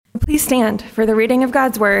Please stand for the reading of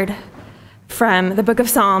God's word from the book of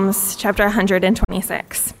Psalms, chapter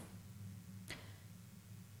 126.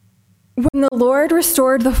 When the Lord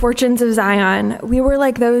restored the fortunes of Zion, we were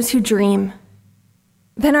like those who dream.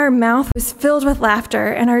 Then our mouth was filled with laughter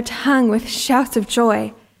and our tongue with shouts of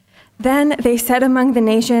joy. Then they said among the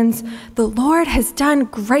nations, "The Lord has done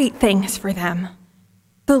great things for them."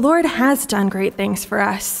 The Lord has done great things for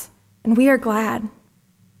us, and we are glad.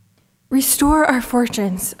 Restore our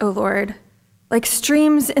fortunes, O Lord, like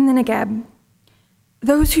streams in the Negeb.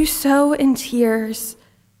 Those who sow in tears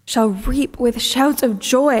shall reap with shouts of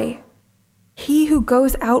joy. He who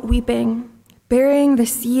goes out weeping, bearing the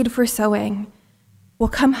seed for sowing, will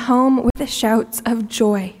come home with shouts of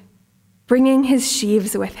joy, bringing his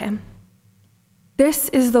sheaves with him. This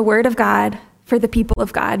is the word of God for the people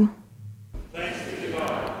of God. Thanks be to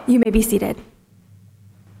God. You may be seated.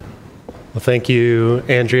 Well, thank you,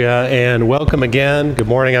 Andrea, and welcome again. Good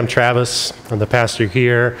morning, I'm Travis. I'm the pastor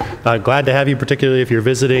here. Glad to have you, particularly if you're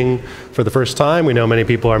visiting for the first time. We know many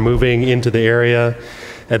people are moving into the area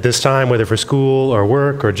at this time, whether for school or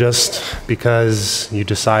work or just because you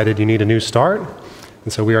decided you need a new start.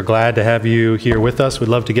 And so we are glad to have you here with us. We'd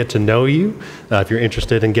love to get to know you. If you're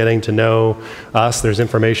interested in getting to know us, there's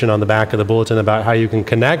information on the back of the bulletin about how you can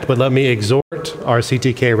connect. But let me exhort our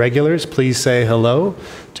CTK regulars, please say hello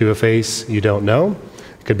to a face you don't know.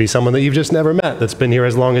 It could be someone that you've just never met that's been here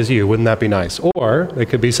as long as you. Wouldn't that be nice? Or it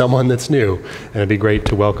could be someone that's new, and it'd be great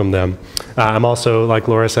to welcome them. I'm also, like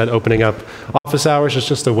Laura said, opening up office hours. It's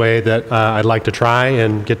just a way that I'd like to try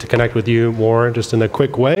and get to connect with you more just in a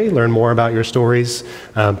quick way, learn more about your stories,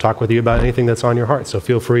 talk with you about anything that's on your heart. So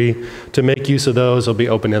feel free to make use of those. I'll be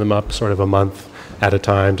opening them up sort of a month at a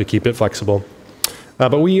time to keep it flexible.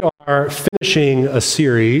 But we are finishing a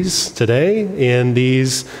series today in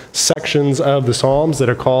these sections of the Psalms that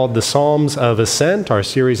are called the Psalms of Ascent. Our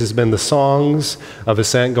series has been the Songs of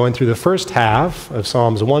Ascent, going through the first half of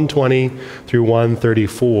Psalms 120 through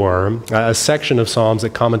 134, a section of Psalms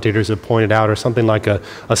that commentators have pointed out are something like a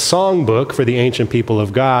songbook for the ancient people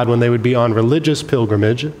of God when they would be on religious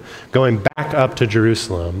pilgrimage, going back up to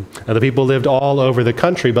Jerusalem. Now, the people lived all over the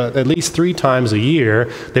country, but at least 3 times a year,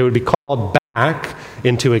 they would be called back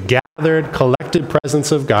into a gathered, collected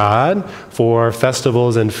presence of God for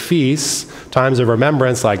festivals and feasts, times of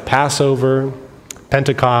remembrance like Passover,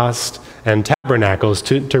 Pentecost, and Tabernacles,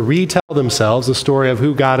 to retell themselves the story of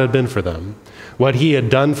who God had been for them, what he had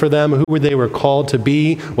done for them, who they were called to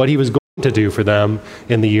be, what he was going to do for them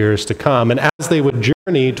in the years to come. And as they would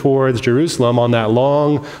journey towards Jerusalem on that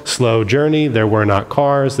long, slow journey, there were not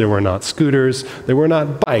cars, there were not scooters, there were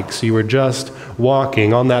not bikes. You were just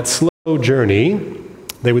walking on that slow journey.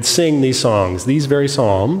 They would sing these songs. These very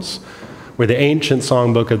psalms were the ancient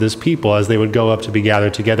songbook of this people as they would go up to be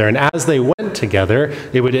gathered together. And as they went together,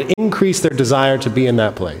 it would increase their desire to be in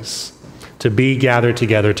that place, to be gathered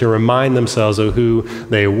together, to remind themselves of who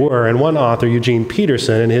they were. And one author, Eugene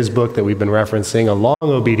Peterson, in his book that we've been referencing, A Long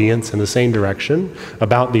Obedience in the Same Direction,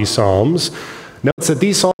 about these psalms, notes that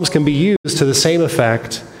these psalms can be used to the same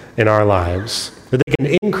effect in our lives, that they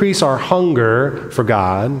can increase our hunger for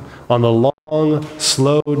God on the long,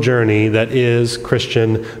 slow journey that is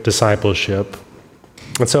Christian discipleship.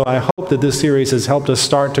 And so I hope that this series has helped us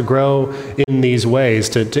start to grow in these ways,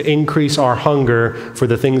 to increase our hunger for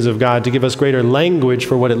the things of God, to give us greater language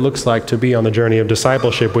for what it looks like to be on the journey of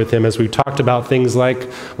discipleship with him, as we've talked about things like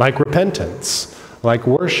repentance, like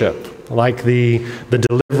worship, like the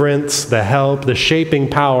deliverance, the help, the shaping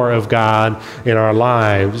power of God in our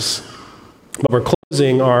lives. But we're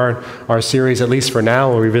closing our series, at least for now.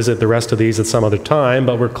 We'll revisit the rest of these at some other time.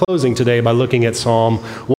 But we're closing today by looking at Psalm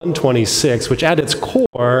 126, which at its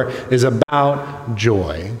core is about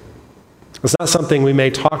joy. It's not something we may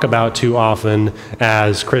talk about too often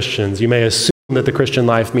as Christians. You may assume that the Christian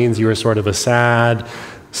life means you are sort of a sad,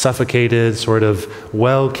 suffocated, sort of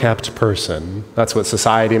well-kept person. That's what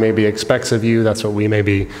society maybe expects of you. That's what we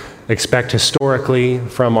maybe expect historically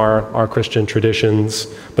from our Christian traditions.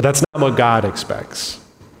 But that's not what God expects.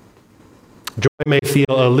 Joy may feel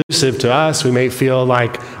elusive to us. We may feel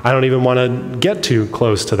like, I don't even want to get too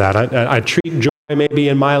close to that. I treat joy maybe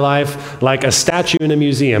in my life like a statue in a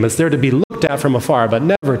museum. It's there to be looked at from afar, but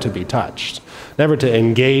never to be touched, never to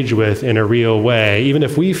engage with in a real way. Even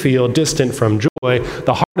if we feel distant from joy,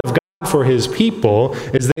 the heart of God for his people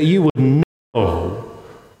is that you would know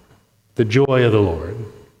the joy of the Lord.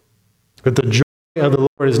 That the joy of the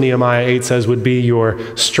Lord, as Nehemiah 8 says, would be your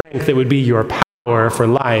strength. It would be your power for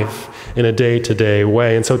life in a day-to-day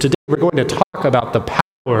way. And so today we're going to talk about the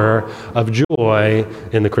power of joy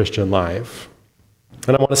in the Christian life.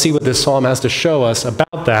 And I want to see what this psalm has to show us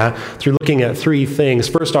about that through looking at three things.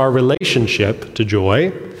 First, our relationship to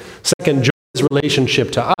joy. Second, joy's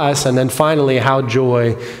relationship to us. And then finally, how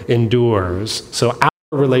joy endures. So our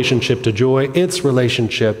relationship to joy, its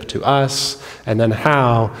relationship to us, and then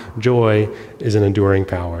how joy is an enduring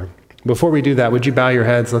power. Before we do that, would you bow your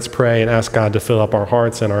heads? Let's pray and ask God to fill up our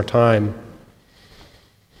hearts and our time.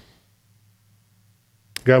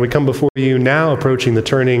 God, we come before you now approaching the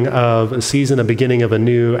turning of a season, a beginning of a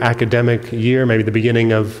new academic year, maybe the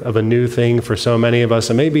beginning of a new thing for so many of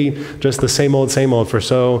us, and maybe just the same old for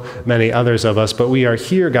so many others of us. But we are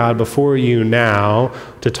here, God, before you now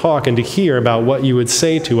to talk and to hear about what you would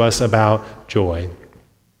say to us about joy,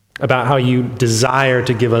 about how you desire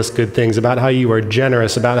to give us good things, about how you are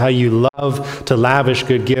generous, about how you love to lavish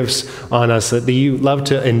good gifts on us, that you love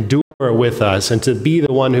to endure with us and to be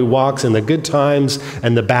the one who walks in the good times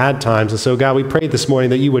and the bad times. And so, God, we pray this morning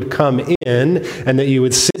that you would come in and that you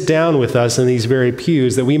would sit down with us in these very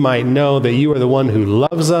pews, that we might know that you are the one who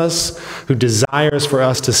loves us, who desires for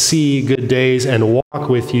us to see good days and walk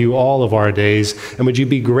with you all of our days. And would you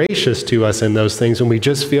be gracious to us in those things when we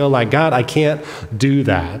just feel like, God, I can't do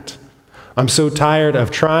that. I'm so tired of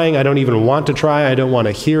trying. I don't even want to try. I don't want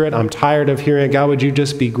to hear it. I'm tired of hearing it. God, would you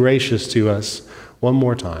just be gracious to us one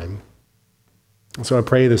more time? And so I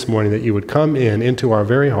pray this morning that you would come into our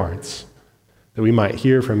very hearts, that we might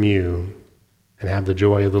hear from you and have the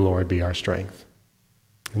joy of the Lord be our strength.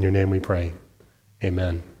 In your name we pray.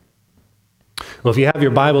 Amen. Well, if you have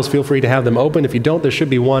your Bibles, feel free to have them open. If you don't, there should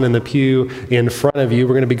be one in the pew in front of you.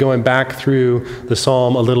 We're going to be going back through the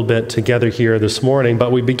psalm a little bit together here this morning,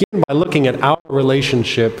 but we begin by looking at our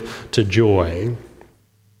relationship to joy.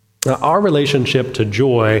 Now, our relationship to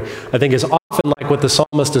joy, I think, is often like what the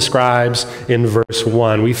psalmist describes in verse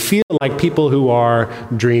 1. We feel like people who are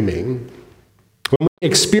dreaming. When we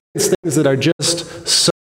experience things that are just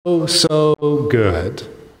so good,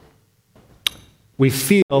 we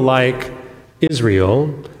feel like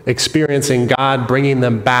Israel experiencing God bringing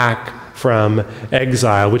them back from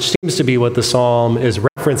exile, which seems to be what the psalm is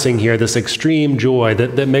referencing here, this extreme joy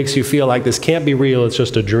that makes you feel like this can't be real, it's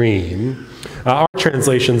just a dream. Our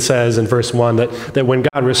translation says in verse 1 that when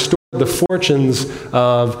God restored the fortunes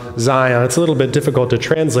of Zion, it's a little bit difficult to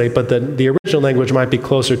translate, but the original language might be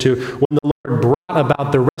closer to when the Lord brought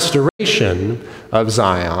about the restoration of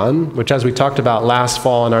Zion, which, as we talked about last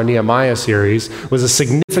fall in our Nehemiah series, was a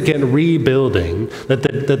significant rebuilding, that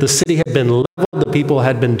the city had been leveled, the people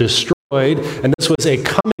had been destroyed, and this was a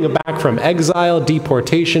coming back from exile,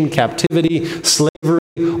 deportation, captivity, slavery,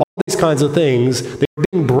 all these kinds of things. They were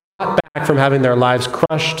being brought back from having their lives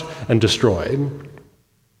crushed and destroyed.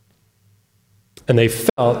 And they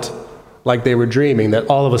felt like they were dreaming, that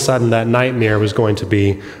all of a sudden that nightmare was going to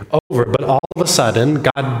be over. But all of a sudden,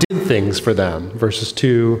 God did things for them, verses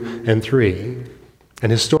 2 and 3.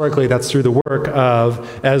 And historically, that's through the work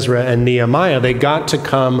of Ezra and Nehemiah. They got to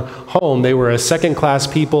come home. They were a second-class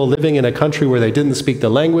people living in a country where they didn't speak the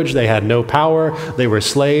language. They had no power. They were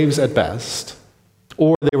slaves at best.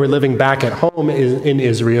 Or they were living back at home in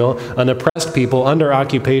Israel, an oppressed people, under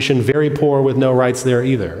occupation, very poor with no rights there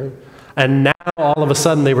either. And now, all of a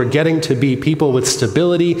sudden, they were getting to be people with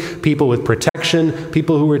stability, people with protection,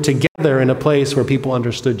 people who were together in a place where people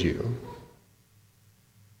understood you.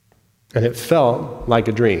 And it felt like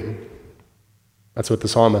a dream. That's what the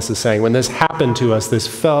psalmist is saying. When this happened to us, this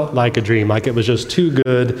felt like a dream, like it was just too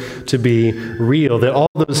good to be real, that all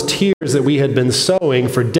those tears that we had been sowing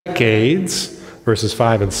for decades, verses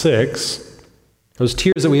 5 and 6, those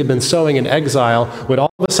tears that we had been sowing in exile would all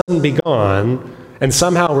of a sudden be gone and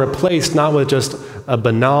somehow replaced not with just a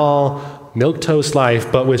banal milquetoast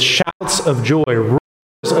life, but with shouts of joy, roars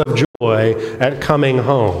of joy at coming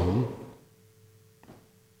home.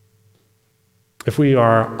 If we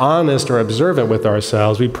are honest or observant with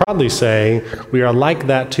ourselves, we'd probably say we are like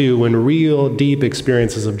that too when real deep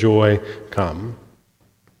experiences of joy come.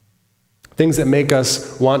 Things that make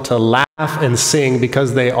us want to laugh and sing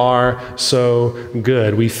because they are so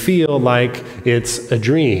good. We feel like it's a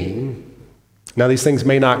dream. Now, these things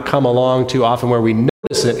may not come along too often where we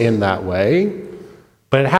notice it in that way,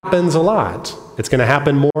 but it happens a lot. It's going to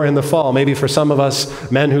happen more in the fall. Maybe for some of us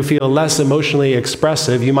men who feel less emotionally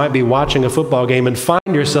expressive, you might be watching a football game and find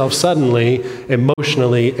yourself suddenly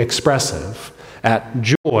emotionally expressive at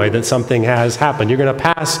joy that something has happened. You're going to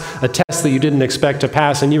pass a test that you didn't expect to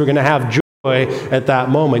pass, and you were going to have joy at that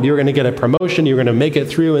moment. You're going to get a promotion. You're going to make it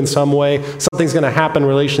through in some way. Something's going to happen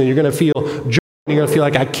relationally. You're going to feel joy. You're going to feel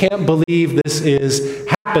like, I can't believe this is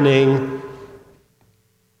happening.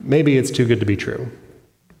 Maybe it's too good to be true.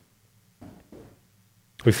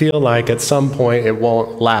 We feel like at some point it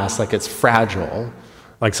won't last, like it's fragile.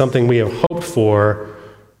 like something we have hoped for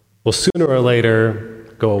will sooner or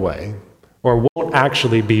later go away, or won't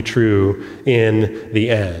actually be true in the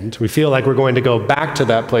end. We feel like we're going to go back to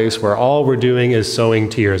that place where all we're doing is sowing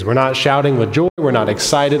tears. We're not shouting with joy, we're not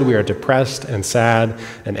excited, we are depressed and sad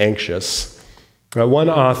and anxious. One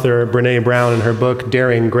author, Brené Brown, in her book,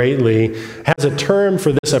 Daring Greatly, has a term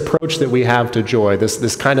for this approach that we have to joy,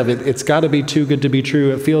 this kind of, it's got to be too good to be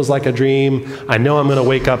true, it feels like a dream, I know I'm going to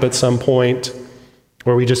wake up at some point,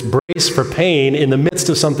 where we just brace for pain in the midst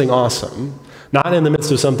of something awesome, not in the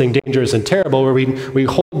midst of something dangerous and terrible, where we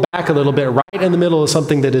hold back a little bit right in the middle of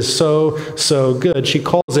something that is so good. She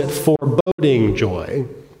calls it foreboding joy.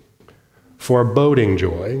 Foreboding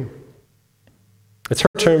joy. It's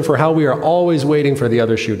her term for how we are always waiting for the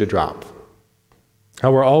other shoe to drop.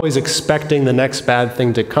 How we're always expecting the next bad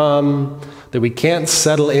thing to come, that we can't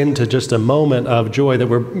settle into just a moment of joy, that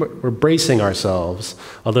we're bracing ourselves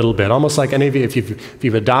a little bit. Almost like any of you, if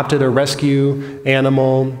you've adopted a rescue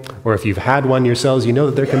animal, or if you've had one yourselves, you know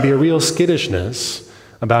that there can be a real skittishness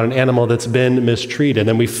about an animal that's been mistreated.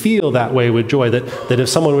 And we feel that way with joy, that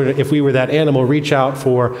if we were that animal, reach out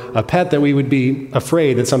for a pet, that we would be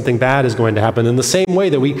afraid that something bad is going to happen. In the same way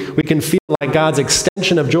that we can feel like God's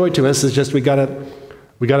extension of joy to us is just we got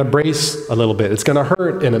to brace a little bit. It's going to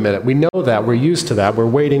hurt in a minute. We know that. We're used to that. We're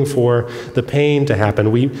waiting for the pain to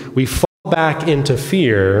happen. We fall back into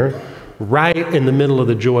fear right in the middle of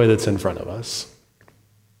the joy that's in front of us.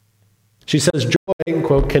 She says joy,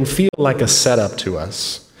 quote, can feel like a setup to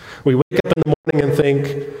us. We wake up in the morning and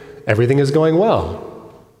think, everything is going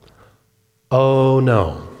well. Oh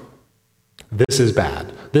no, this is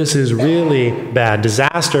bad. This is really bad.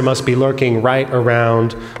 Disaster must be lurking right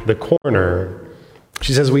around the corner.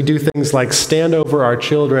 She says we do things like stand over our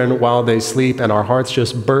children while they sleep, and our hearts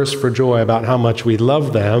just burst for joy about how much we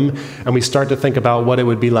love them, and we start to think about what it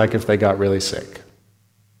would be like if they got really sick,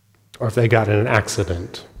 or if they got in an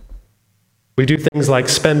accident. We do things like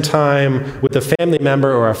spend time with a family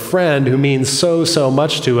member or a friend who means so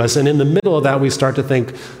much to us, and in the middle of that we start to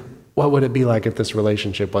think, what would it be like if this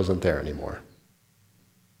relationship wasn't there anymore?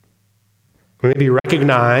 We maybe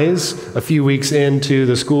recognize a few weeks into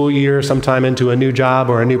the school year, sometime into a new job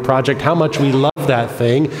or a new project, how much we love that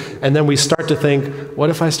thing, and then we start to think,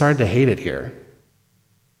 what if I started to hate it here?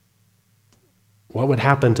 What would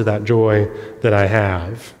happen to that joy that I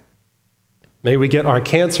have? Maybe we get our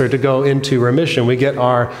cancer to go into remission. We get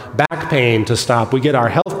our back pain to stop. We get our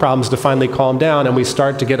health problems to finally calm down, and we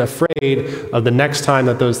start to get afraid of the next time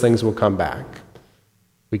that those things will come back.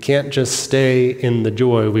 We can't just stay in the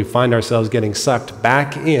joy. We find ourselves getting sucked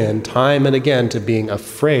back in time and again to being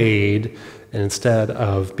afraid instead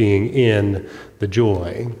of being in the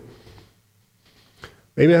joy.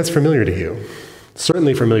 Maybe that's familiar to you.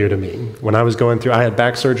 Certainly familiar to me. When I was going through, I had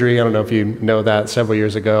back surgery. I don't know if you know that, several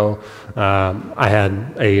years ago. I had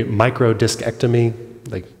a microdiscectomy.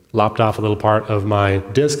 They lopped off a little part of my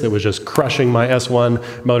disc that was just crushing my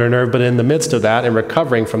S1 motor nerve. But in the midst of that and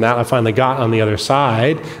recovering from that, I finally got on the other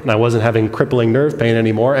side, and I wasn't having crippling nerve pain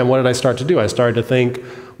anymore. And what did I start to do? I started to think,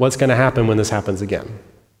 what's going to happen when this happens again?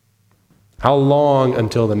 How long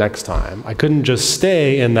until the next time? I couldn't just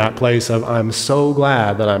stay in that place of, I'm so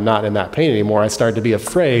glad that I'm not in that pain anymore. I started to be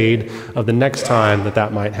afraid of the next time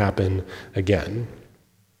that might happen again.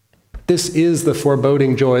 This is the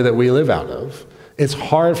foreboding joy that we live out of. It's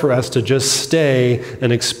hard for us to just stay in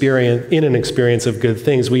an experience of good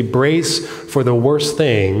things. We brace for the worst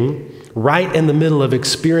thing right in the middle of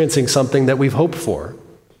experiencing something that we've hoped for.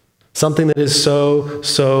 Something that is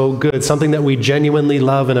so good, something that we genuinely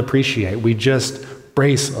love and appreciate. We just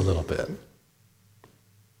brace a little bit.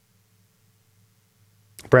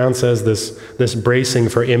 Brown says this bracing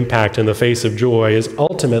for impact in the face of joy is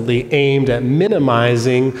ultimately aimed at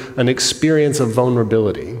minimizing an experience of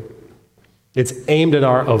vulnerability. It's aimed at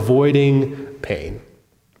our avoiding pain.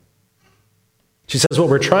 She says what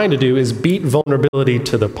we're trying to do is beat vulnerability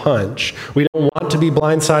to the punch. We don't want to be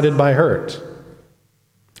blindsided by hurt.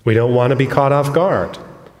 We don't want to be caught off guard.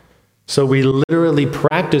 So we literally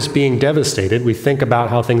practice being devastated. We think about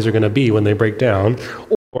how things are going to be when they break down.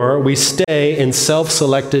 Or we stay in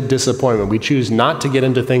self-selected disappointment. We choose not to get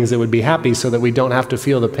into things that would be happy so that we don't have to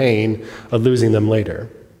feel the pain of losing them later.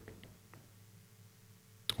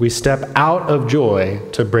 We step out of joy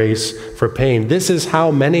to brace for pain. This is how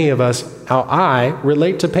I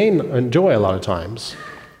relate to pain and joy a lot of times.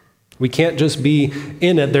 We can't just be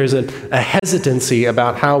in it. There's a hesitancy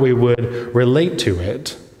about how we would relate to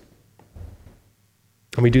it.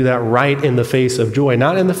 And we do that right in the face of joy,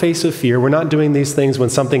 not in the face of fear. We're not doing these things when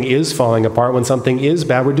something is falling apart, when something is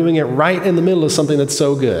bad. We're doing it right in the middle of something that's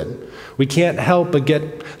so good. We can't help but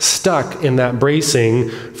get stuck in that bracing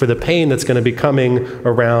for the pain that's going to be coming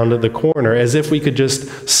around the corner, as if we could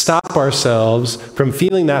just stop ourselves from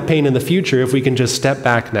feeling that pain in the future if we can just step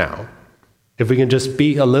back now. If we can just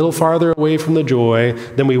be a little farther away from the joy,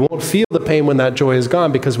 then we won't feel the pain when that joy is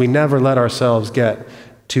gone because we never let ourselves get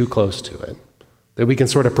too close to it. That we can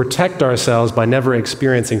sort of protect ourselves by never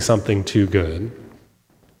experiencing something too good.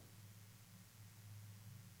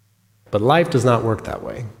 But life does not work that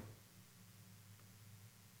way.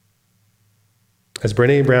 As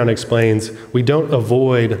Brené Brown explains, we don't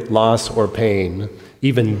avoid loss or pain,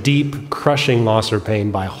 even deep, crushing loss or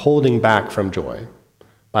pain, by holding back from joy,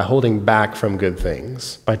 by holding back from good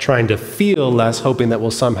things, by trying to feel less, hoping that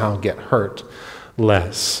we'll somehow get hurt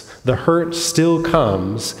less. The hurt still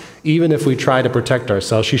comes, even if we try to protect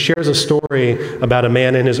ourselves. She shares a story about a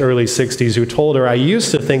man in his early 60s who told her, "I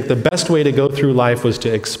used to think the best way to go through life was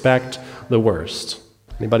to expect the worst."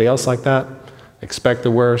 Anybody else like that? Expect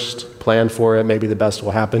the worst, plan for it, maybe the best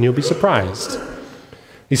will happen, you'll be surprised.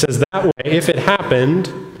 He says that way, if it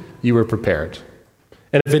happened, you were prepared.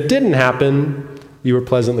 And if it didn't happen, you were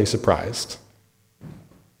pleasantly surprised.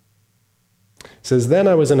 He says, then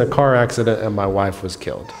I was in a car accident and my wife was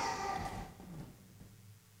killed.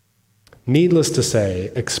 Needless to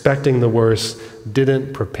say, expecting the worst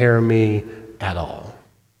didn't prepare me at all.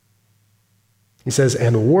 He says,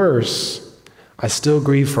 and worse, I still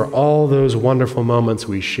grieve for all those wonderful moments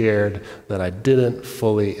we shared that I didn't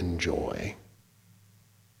fully enjoy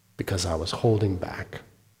because I was holding back.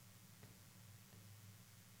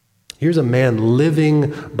 Here's a man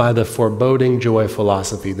living by the foreboding joy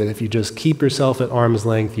philosophy that if you just keep yourself at arm's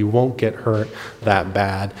length, you won't get hurt that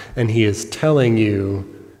bad. And he is telling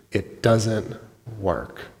you it doesn't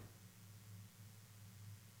work.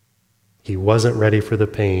 He wasn't ready for the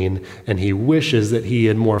pain, and he wishes that he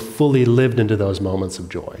had more fully lived into those moments of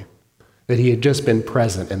joy, that he had just been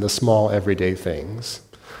present in the small everyday things,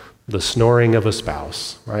 the snoring of a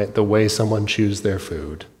spouse, right? The way someone chews their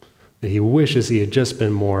food. That he wishes he had just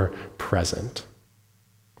been more present.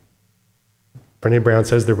 Brené Brown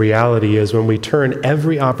says the reality is when we turn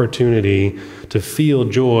every opportunity to feel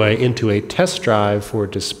joy into a test drive for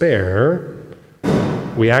despair,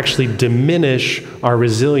 we actually diminish our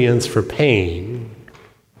resilience for pain.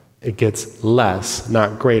 It gets less,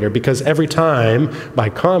 not greater, because every time, by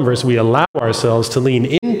converse, we allow ourselves to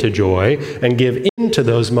lean into joy and give into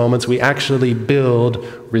those moments, we actually build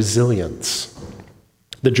resilience.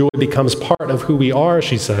 The joy becomes part of who we are,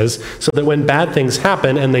 she says, so that when bad things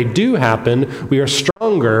happen, and they do happen, we are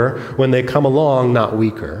stronger when they come along, not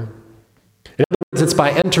weaker. In other words, it's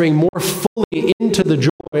by entering more fully into the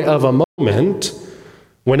joy of a moment,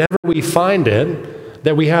 whenever we find it,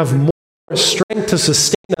 that we have more strength to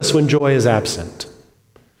sustain us when joy is absent.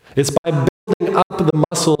 It's by building up the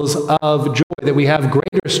muscles of joy that we have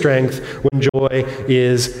greater strength when joy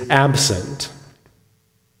is absent.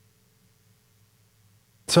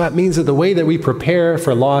 So that means that the way that we prepare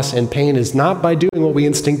for loss and pain is not by doing what we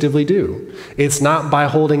instinctively do. It's not by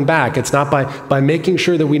holding back. It's not by making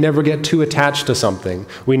sure that we never get too attached to something.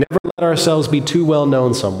 We never let ourselves be too well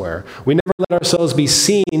known somewhere. We never let ourselves be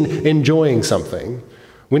seen enjoying something.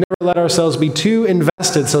 We never let ourselves be too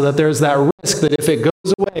invested so that there's that risk that if it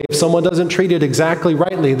goes away, if someone doesn't treat it exactly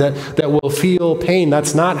rightly, that we'll feel pain.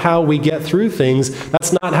 That's not how we get through things.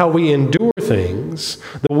 That's not how we endure things.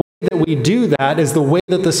 The way that we do that is the way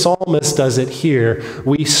that the psalmist does it here.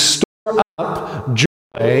 We store up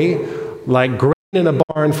joy like grain in a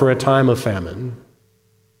barn for a time of famine.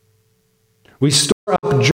 We store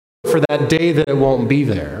up joy for that day that it won't be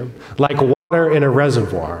there, like water in a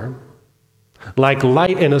reservoir, like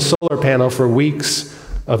light in a solar panel for weeks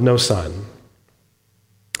of no sun.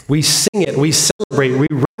 We sing it, we celebrate, we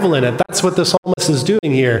revel in it. That's what the psalmist is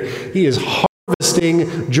doing here. He is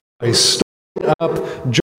harvesting joy, storing up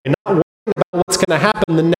joy, not worrying about what's going to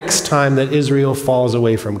happen the next time that Israel falls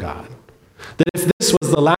away from God. That if this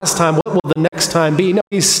was the last time, what will the next time be? No,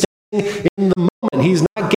 he's staying in the moment. He's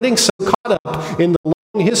not getting so caught up in the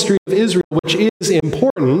long history of Israel, which is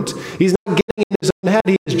important. He's not getting in his own head.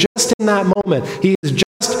 He is just in that moment. He is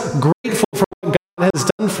just grateful for what God has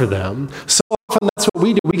done for them. So often that's what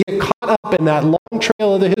we do. We get caught up in that long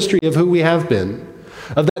trail of the history of who we have been,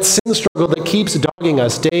 of that sin struggle that keeps dogging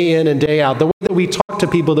us day in and day out, the way that we talk to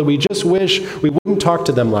people that we just wish we wouldn't talk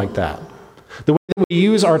to them like that, the way that we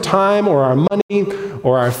use our time or our money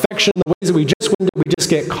or our affection, the ways that we just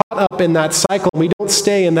get caught up in that cycle, and we don't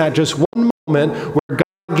stay in that just one moment where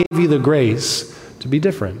God gave you the grace to be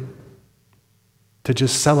different, to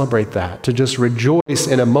just celebrate that, to just rejoice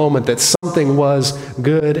in a moment that something was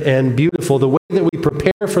good and beautiful, the way that we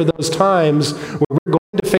prepare for those times where we're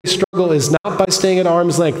to face struggle is not by staying at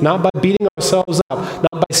arm's length, not by beating ourselves up,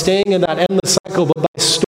 not by staying in that endless cycle, but by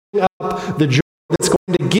storing up the joy that's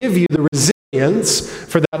going to give you the resilience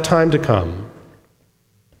for that time to come.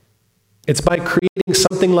 It's by creating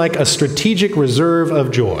something like a strategic reserve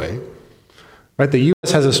of joy. Right? The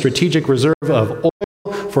U.S. has a strategic reserve of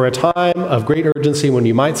oil for a time of great urgency when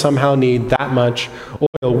you might somehow need that much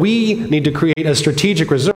oil. We need to create a strategic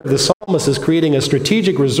reserve. The psalmist is creating a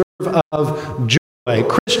strategic reserve of joy.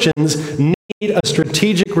 Christians need a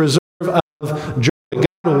strategic reserve of joy.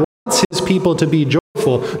 God wants his people to be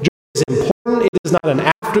joyful. Joy is important. It is not an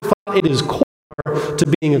afterthought. It is core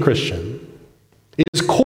to being a Christian. It is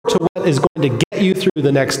core to what is going to get you through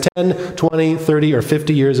the next 10, 20, 30, or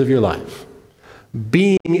 50 years of your life.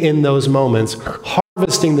 Being in those moments,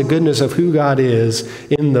 harvesting the goodness of who God is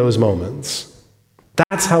in those moments.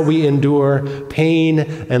 That's how we endure pain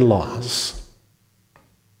and loss.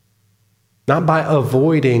 Not by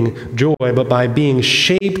avoiding joy, but by being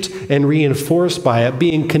shaped and reinforced by it,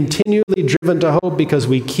 being continually driven to hope because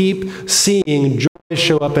we keep seeing joy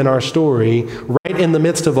show up in our story right in the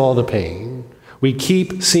midst of all the pain. We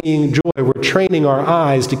keep seeing joy. We're training our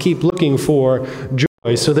eyes to keep looking for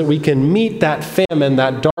joy so that we can meet that famine,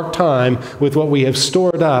 that dark time, with what we have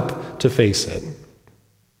stored up to face it.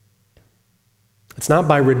 It's not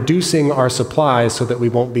by reducing our supplies so that we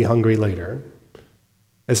won't be hungry later.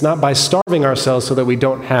 It's not by starving ourselves so that we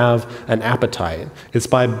don't have an appetite. It's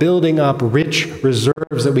by building up rich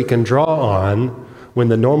reserves that we can draw on when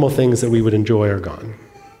the normal things that we would enjoy are gone.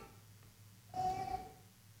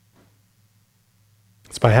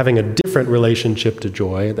 It's by having a different relationship to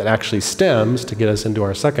joy that actually stems, to get us into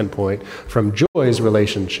our second point, from joy's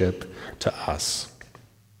relationship to us.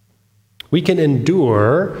 We can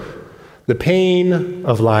endure the pain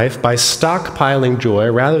of life by stockpiling joy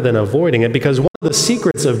rather than avoiding it, because one of the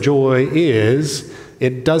secrets of joy is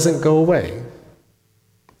it doesn't go away.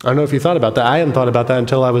 I don't know if you thought about that. I hadn't thought about that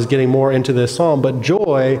until I was getting more into this psalm, but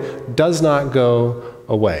joy does not go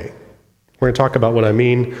away. We're going to talk about what I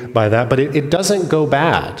mean by that, but it doesn't go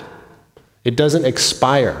bad. It doesn't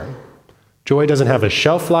expire. Joy doesn't have a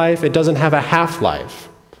shelf life. It doesn't have a half-life.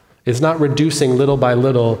 It's not reducing little by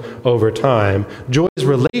little over time. Joy's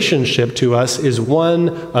relationship to us is one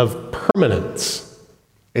of permanence.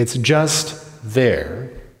 It's just there.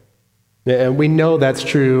 And we know that's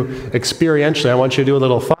true experientially. I want you to do a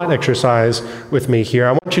little thought exercise with me here.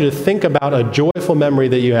 I want you to think about a joyful memory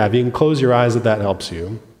that you have. You can close your eyes if that helps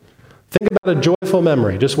you. Think about a joyful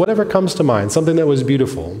memory, just whatever comes to mind, something that was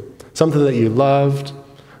beautiful, something that you loved,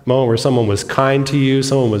 a moment where someone was kind to you,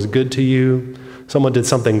 someone was good to you, someone did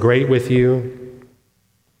something great with you,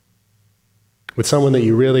 with someone that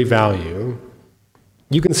you really value.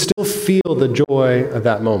 You can still feel the joy of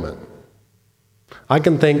that moment. I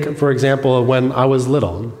can think, for example, of when I was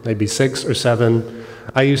little, maybe 6 or 7,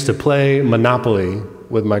 I used to play Monopoly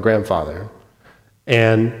with my grandfather.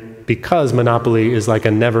 And because Monopoly is like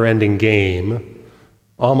a never-ending game,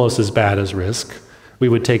 almost as bad as Risk, we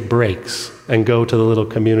would take breaks and go to the little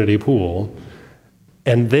community pool.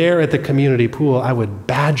 And there at the community pool, I would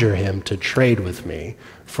badger him to trade with me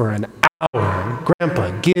for an hour.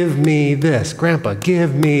 Grandpa, give me this. Grandpa,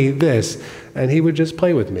 give me this. And he would just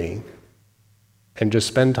play with me and just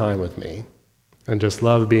spend time with me and just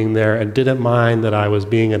love being there and didn't mind that I was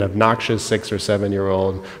being an obnoxious 6 or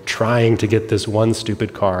 7-year-old trying to get this one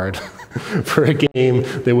stupid card for a game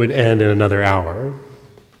that would end in another hour.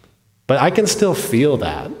 But I can still feel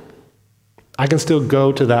that. I can still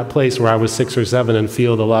go to that place where I was 6 or 7 and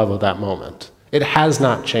feel the love of that moment. It has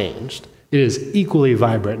not changed. It is equally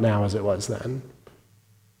vibrant now as it was then.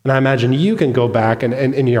 And I imagine you can go back and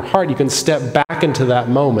in your heart, you can step back into that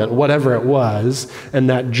moment, whatever it was, and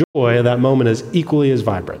that joy of that moment is equally as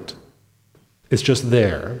vibrant. It's just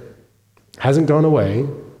there. It hasn't gone away.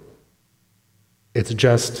 It's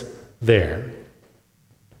just there.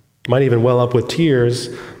 Might even well up with tears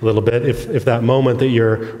a little bit if that moment that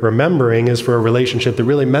you're remembering is for a relationship that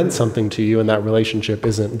really meant something to you and that relationship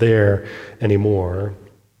isn't there anymore.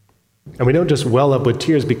 And we don't just well up with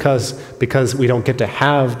tears because we don't get to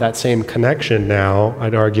have that same connection now,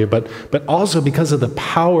 I'd argue, but also because of the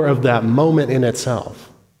power of that moment in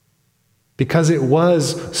itself. Because it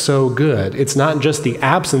was so good. It's not just the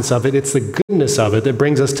absence of it, it's the goodness of it that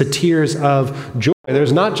brings us to tears of joy.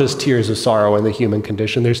 There's not just tears of sorrow in the human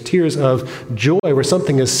condition. There's tears of joy where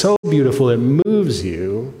something is so beautiful it moves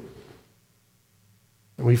you.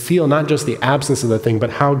 And we feel not just the absence of the thing,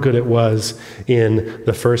 but how good it was in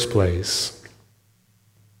the first place.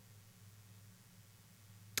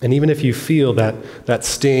 And even if you feel that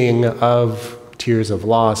sting of tears of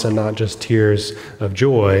loss and not just tears of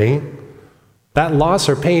joy, That loss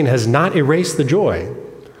or pain has not erased the joy.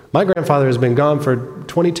 My grandfather has been gone for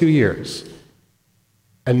 22 years,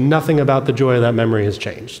 and nothing about the joy of that memory has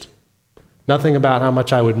changed. Nothing about how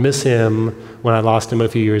much I would miss him when I lost him a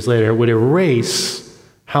few years later would erase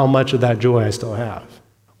how much of that joy I still have.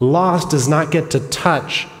 Loss does not get to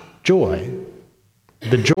touch joy.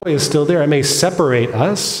 The joy is still there. It may separate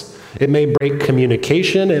us. It may break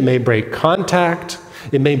communication. It may break contact.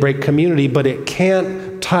 It may break community, but it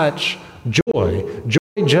can't touch joy.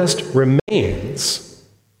 Joy just remains.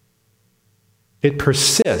 It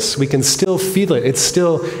persists. We can still feel it. It's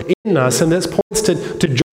still in us. And this points to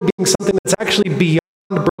joy being something that's actually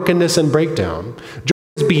beyond brokenness and breakdown.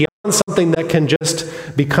 Joy is beyond something that can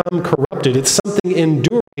just become corrupted. It's something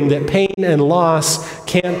enduring that pain and loss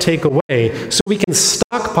can't take away. So we can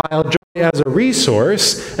stockpile joy as a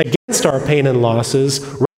resource against our pain and losses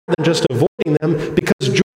rather than just avoiding them, because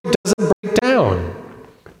joy doesn't break down.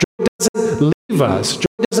 Joy doesn't leave us.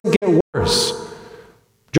 Joy doesn't get worse.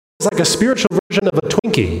 Joy is like a spiritual version of a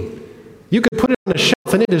Twinkie. You could put it on a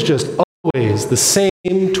shelf and it is just always the same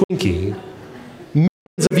Twinkie.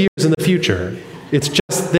 Millions of years in the future, it's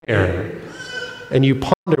just there. And you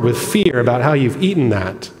ponder with fear about how you've eaten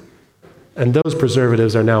that. And those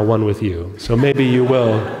preservatives are now one with you. So maybe you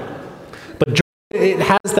will. But joy, it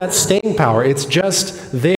has that staying power. It's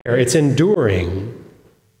just there. It's enduring.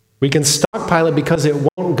 We can stockpile it because it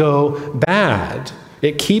won't go bad.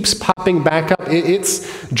 It keeps popping back up.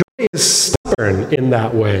 Joy is stubborn in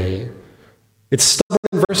that way. It's stubborn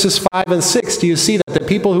in verses 5 and 6. Do you see that? The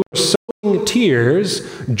people who are sowing tears,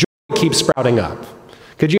 joy keeps sprouting up.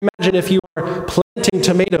 Could you imagine if you are planting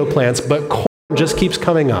tomato plants, but corn just keeps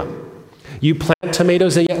coming up? You plant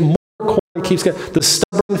tomatoes and yet more corn keeps coming. The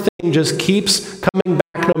stubborn thing just keeps coming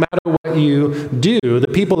back no matter what you do. The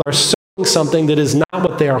people are sowing something that is not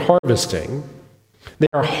what they are harvesting. They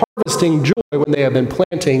are harvesting joy when they have been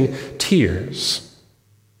planting tears.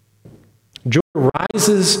 Joy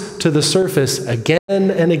rises to the surface again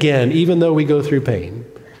and again, even though we go through pain.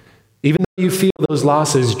 Even though you feel those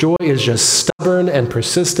losses, joy is just stubborn and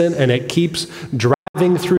persistent, and it keeps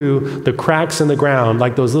driving through the cracks in the ground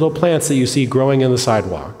like those little plants that you see growing in the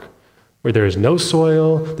sidewalk, where there is no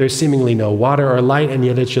soil, there's seemingly no water or light, and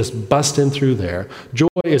yet it's just busting through there. Joy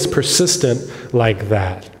is persistent like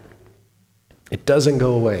that. It doesn't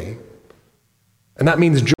go away. And that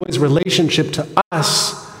means joy's relationship to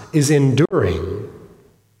us is enduring.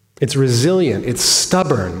 It's resilient. It's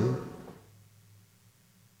stubborn.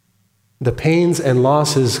 The pains and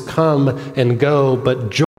losses come and go,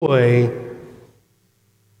 but joy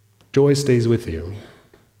stays with you.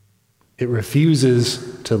 It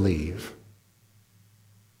refuses to leave.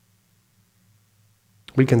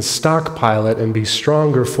 We can stockpile it and be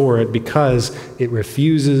stronger for it because it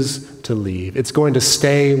refuses to leave. It's going to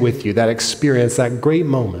stay with you, that experience, that great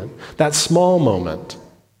moment, that small moment,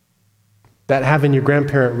 that having your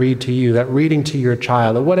grandparent read to you, that reading to your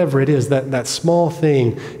child, or whatever it is, that small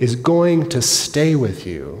thing is going to stay with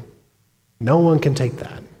you. No one can take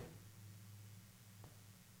that.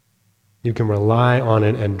 You can rely on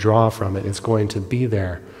it and draw from it. It's going to be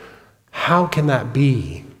there. How can that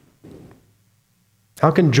be?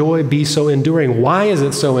 How can joy be so enduring? Why is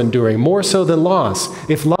it so enduring? More so than loss.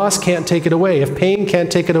 If loss can't take it away, if pain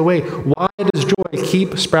can't take it away, why does joy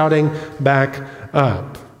keep sprouting back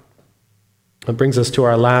up? That brings us to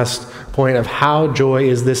our last point of how joy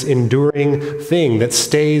is this enduring thing that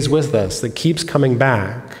stays with us, that keeps coming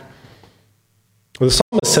back. Well, the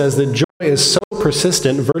psalmist says that joy is so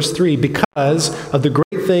persistent, verse 3, because of the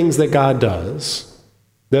great things that God does.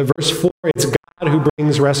 That verse 4, it's God who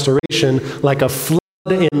brings restoration like a flood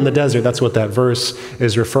in the desert. That's what that verse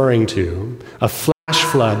is referring to. A flash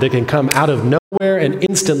flood that can come out of nowhere, and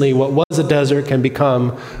instantly what was a desert can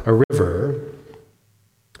become a river.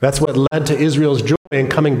 That's what led to Israel's joy in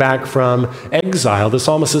coming back from exile. The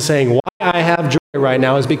psalmist is saying, why I have joy right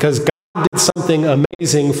now is because God did something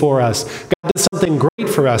amazing for us. God did something great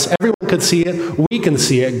for us. Everyone could see it. We can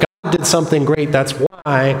see it. God did something great. That's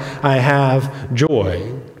why I have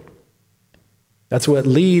joy. That's what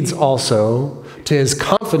leads also to his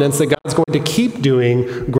confidence that God's going to keep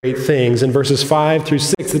doing great things in verses 5 through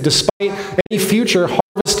 6, that despite any future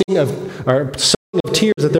harvesting or sowing of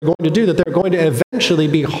tears that they're going to do, that they're going to eventually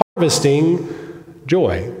be harvesting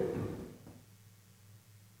joy.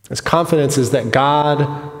 His confidence is that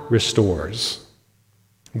God restores.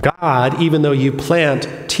 God, even though you plant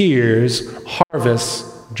tears,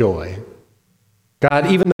 harvests joy.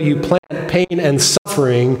 God, even though you plant pain and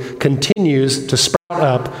suffering, continues to sprout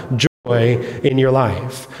up joy in your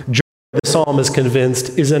life. Joy, the psalm is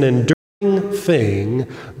convinced, is an enduring thing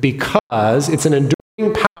because it's an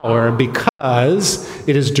enduring power because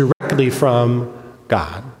it is directly from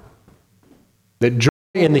God. That joy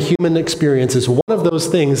in the human experience is one of those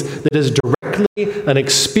things that is directly an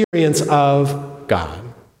experience of God,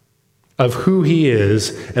 of who he is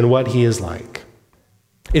and what he is like.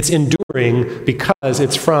 It's enduring because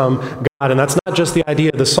it's from God. And that's not just the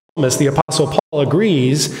idea of the psalmist. The Apostle Paul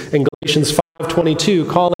agrees in Galatians 5:22,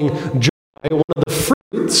 calling joy one of the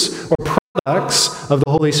fruits or products of the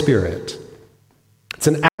Holy Spirit. It's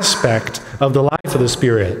an aspect of the life of the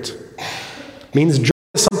Spirit. It means joy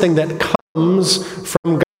is something that comes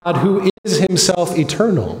from God who is himself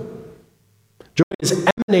eternal. Joy is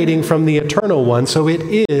emanating from the eternal one, so it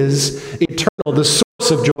is eternal. The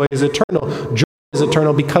source of joy is eternal. Joy is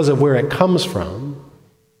eternal because of where it comes from,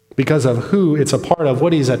 because of who it's a part of,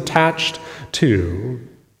 what he's attached to.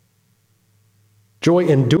 Joy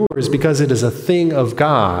endures because it is a thing of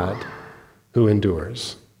God who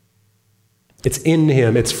endures. It's in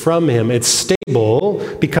him, it's from him, it's stable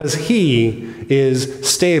because he is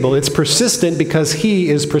stable. It's persistent because he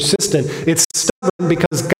is persistent. It's stubborn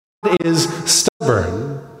because God is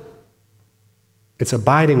stubborn. It's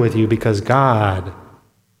abiding with you because God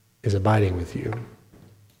is abiding with you.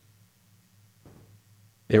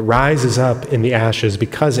 It rises up in the ashes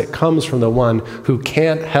because it comes from the one who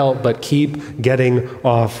can't help but keep getting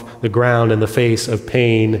off the ground in the face of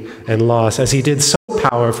pain and loss, as he did so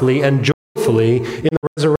powerfully and joyfully in the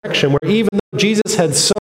resurrection, where even though Jesus had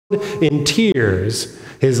sowed in tears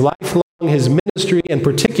his lifelong, his ministry, and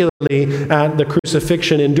particularly at the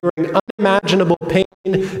crucifixion, enduring unimaginable pain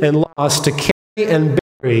and loss to carry and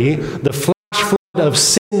bury the flash flood of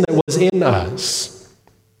sin that was in us,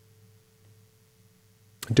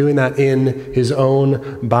 doing that in his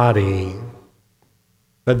own body,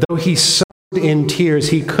 that though he sowed in tears,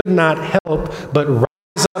 he could not help but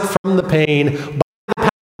rise up from the pain by the power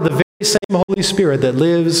of the very same Holy Spirit that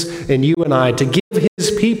lives in you and I, to give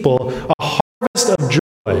his people a harvest of joy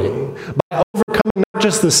by overcoming not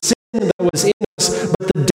just the sin that was in us,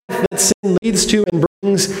 but the death that sin leads to and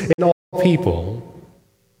brings in all people.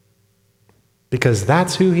 Because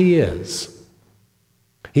that's who he is.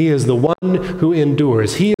 He is the one who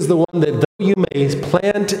endures. He is the one that though you may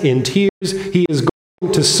plant in tears, he is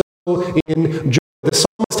going to sow in joy. The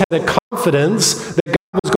psalmist had a confidence that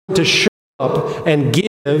God was going to show up and give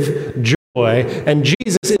joy. And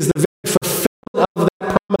Jesus is the very fulfillment of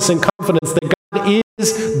that promise and confidence that God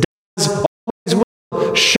is, does, always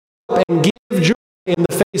will show up and give joy in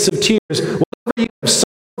the face of tears. Whatever you have sown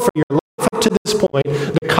for your life up to this point,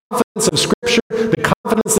 the confidence of Scripture, the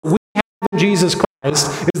confidence that we have in Jesus Christ,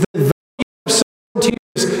 is that though you have sown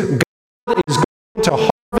tears, God is going to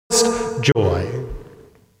harvest joy.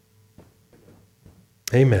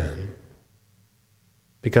 Amen.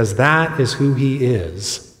 Because that is who he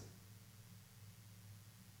is.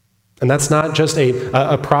 And that's not just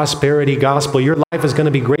a prosperity gospel. Your life is going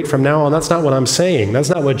to be great from now on. That's not what I'm saying. That's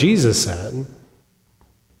not what Jesus said.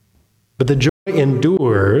 But the joy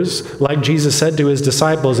endures, like Jesus said to his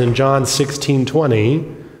disciples in John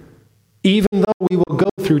 16:20, even though we will go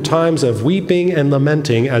through times of weeping and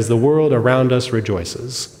lamenting as the world around us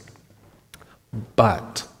rejoices.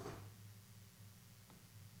 But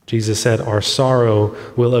Jesus said our sorrow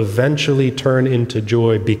will eventually turn into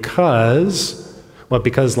joy because, what?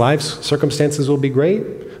 Because life's circumstances will be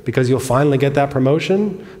great? Because you'll finally get that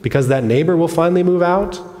promotion? Because that neighbor will finally move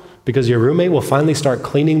out? Because your roommate will finally start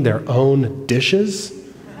cleaning their own dishes?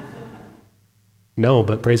 No,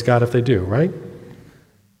 but praise God if they do, right?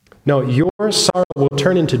 No, your sorrow will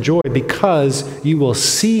turn into joy because you will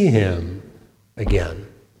see him again.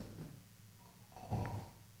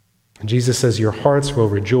 And Jesus says your hearts will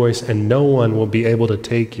rejoice and no one will be able to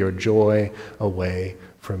take your joy away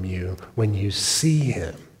from you when you see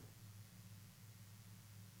him.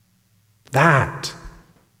 That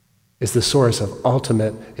is the source of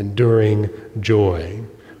ultimate enduring joy,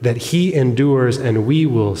 that he endures and we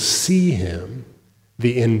will see him,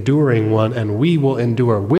 the enduring one, and we will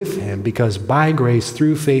endure with him because by grace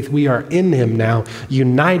through faith we are in him now,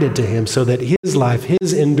 united to him, so that his life,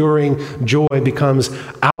 his enduring joy becomes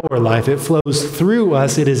our life. It flows through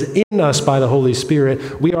us. It is in us by the Holy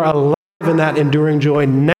Spirit. We are alive in that enduring joy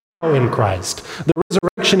now in Christ. The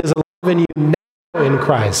resurrection is alive in you now in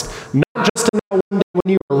Christ. Not just in that one day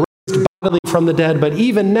when you were raised bodily from the dead, but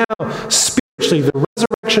even now spiritually, the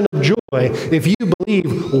resurrection of joy, if you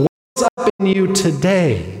believe, wells up in you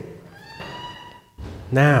today.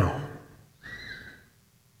 Now.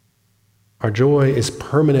 Our joy is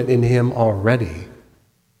permanent in him already.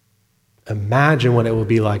 Imagine what it will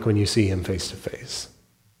be like when you see him face to face.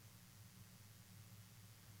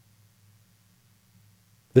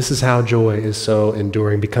 This is how joy is so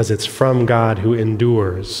enduring, because it's from God who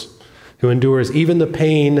endures even the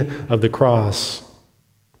pain of the cross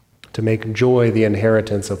to make joy the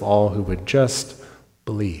inheritance of all who would just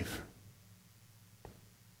believe.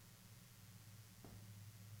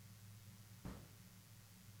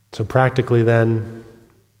 So practically then,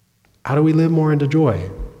 how do we live more into joy?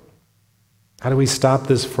 How do we stop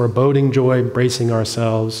this foreboding joy, bracing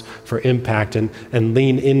ourselves for impact, and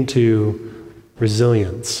lean into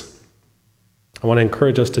resilience? I want to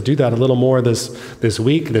encourage us to do that a little more this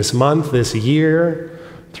week, this month, this year,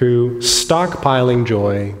 through stockpiling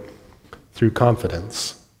joy, through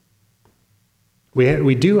confidence.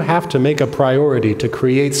 We do have to make a priority to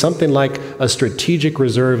create something like a strategic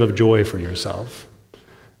reserve of joy for yourself.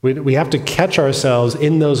 We have to catch ourselves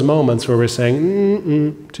in those moments where we're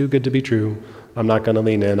saying, too good to be true. I'm not going to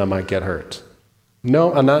lean in. I might get hurt.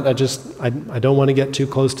 No, I'm not. I don't want to get too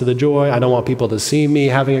close to the joy. I don't want people to see me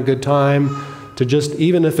having a good time. To just,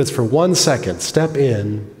 even if it's for 1 second, step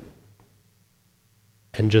in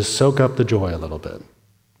and just soak up the joy a little bit.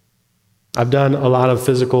 I've done a lot of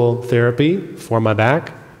physical therapy for my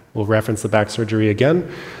back. We'll reference the back surgery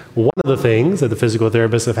again. One of the things that the physical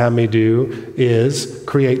therapists have had me do is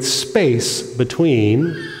create space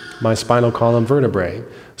between my spinal column vertebrae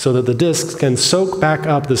so that the discs can soak back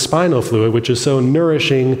up the spinal fluid, which is so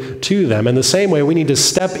nourishing to them. In the same way, we need to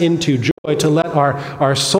step into joy to let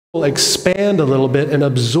our soul expand a little bit and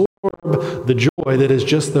absorb the joy that is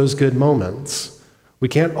just those good moments. We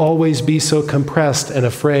can't always be so compressed and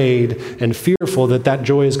afraid and fearful that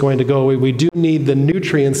joy is going to go away. We do need the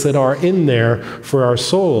nutrients that are in there for our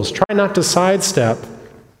souls. Try not to sidestep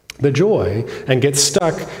the joy and get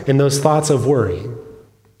stuck in those thoughts of worry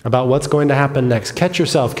about what's going to happen next. Catch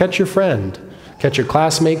yourself, catch your friend, catch your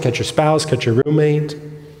classmate, catch your spouse, catch your roommate,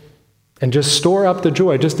 and just store up the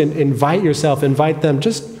joy. Just invite yourself, invite them.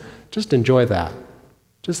 Just enjoy that.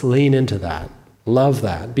 Just lean into that. Love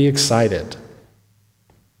that. Be excited.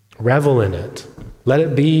 Revel in it. Let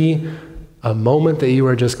it be a moment that you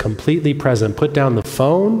are just completely present. Put down the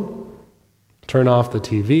phone, turn off the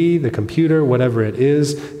TV, the computer, whatever it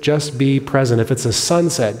is. Just be present. If it's a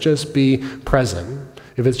sunset, just be present.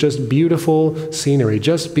 If it's just beautiful scenery,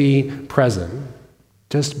 just be present.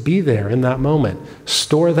 Just be there in that moment.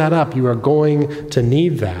 Store that up. You are going to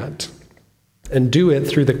need that. And do it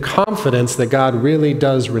through the confidence that God really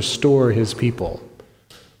does restore his people.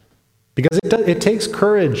 Because it takes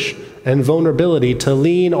courage and vulnerability to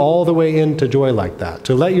lean all the way into joy like that,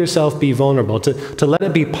 to let yourself be vulnerable, to let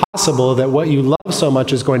it be possible that what you love so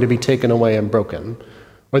much is going to be taken away and broken,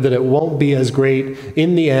 or that it won't be as great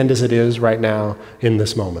in the end as it is right now in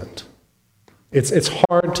this moment. It's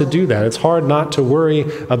hard to do that. It's hard not to worry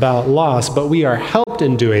about loss, but we are helped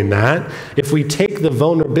in doing that if we take the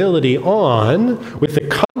vulnerability on with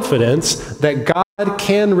the confidence that God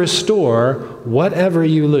can restore whatever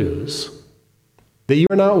you lose. That you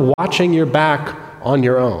are not watching your back on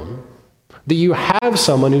your own. That you have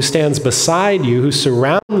someone who stands beside you, who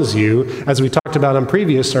surrounds you, as we talked about in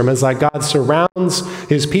previous sermons, like God surrounds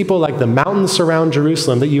his people like the mountains surround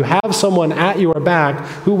Jerusalem. That you have someone at your back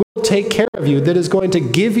who will take care of you, that is going to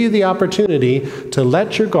give you the opportunity to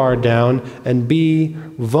let your guard down and be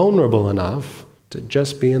vulnerable enough to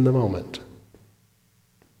just be in the moment.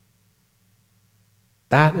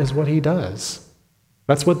 That is what he does.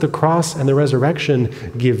 That's what the cross and the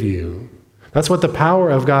resurrection give you. That's what the power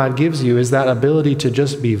of God gives you, is that ability to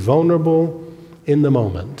just be vulnerable in the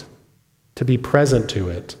moment, to be present to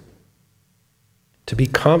it, to be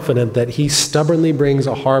confident that he stubbornly brings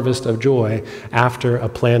a harvest of joy after a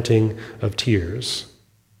planting of tears.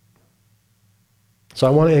 So I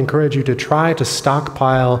want to encourage you to try to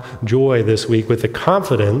stockpile joy this week with the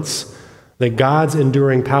confidence that God's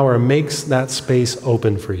enduring power makes that space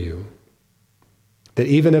open for you. That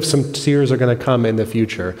even if some tears are going to come in the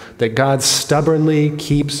future, that God stubbornly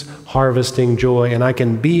keeps harvesting joy, and I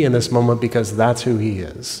can be in this moment because that's who he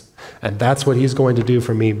is. And that's what he's going to do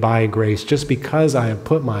for me by grace, just because I have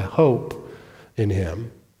put my hope in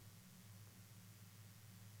him.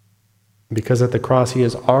 Because at the cross, he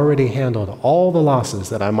has already handled all the losses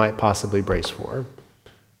that I might possibly brace for.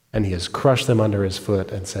 And he has crushed them under his foot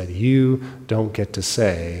and said, you don't get to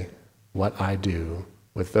say what I do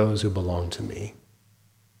with those who belong to me.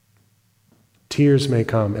 Tears may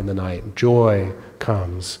come in the night. Joy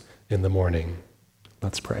comes in the morning.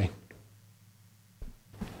 Let's pray.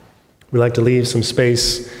 We'd like to leave some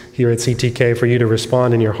space here at CTK for you to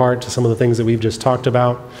respond in your heart to some of the things that we've just talked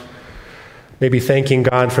about. Maybe thanking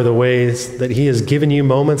God for the ways that he has given you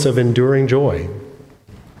moments of enduring joy,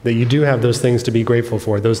 that you do have those things to be grateful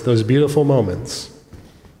for, those beautiful moments.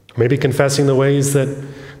 Maybe confessing the ways that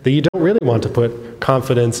you don't really want to put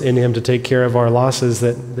confidence in him to take care of our losses,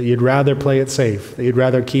 that you'd rather play it safe, that you'd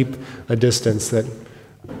rather keep a distance, that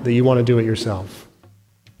you want to do it yourself.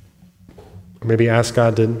 Or maybe ask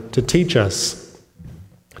God to teach us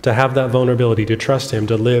to have that vulnerability, to trust him,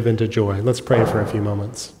 to live into joy. Let's pray for a few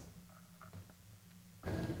moments.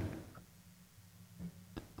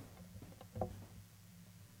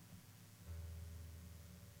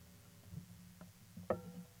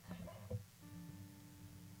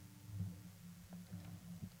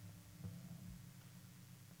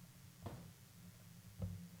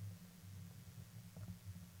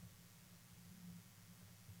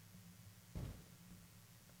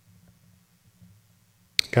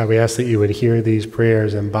 God, we ask that you would hear these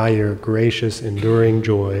prayers, and by your gracious, enduring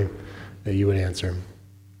joy, that you would answer.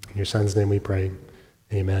 In your Son's name we pray.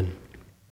 Amen.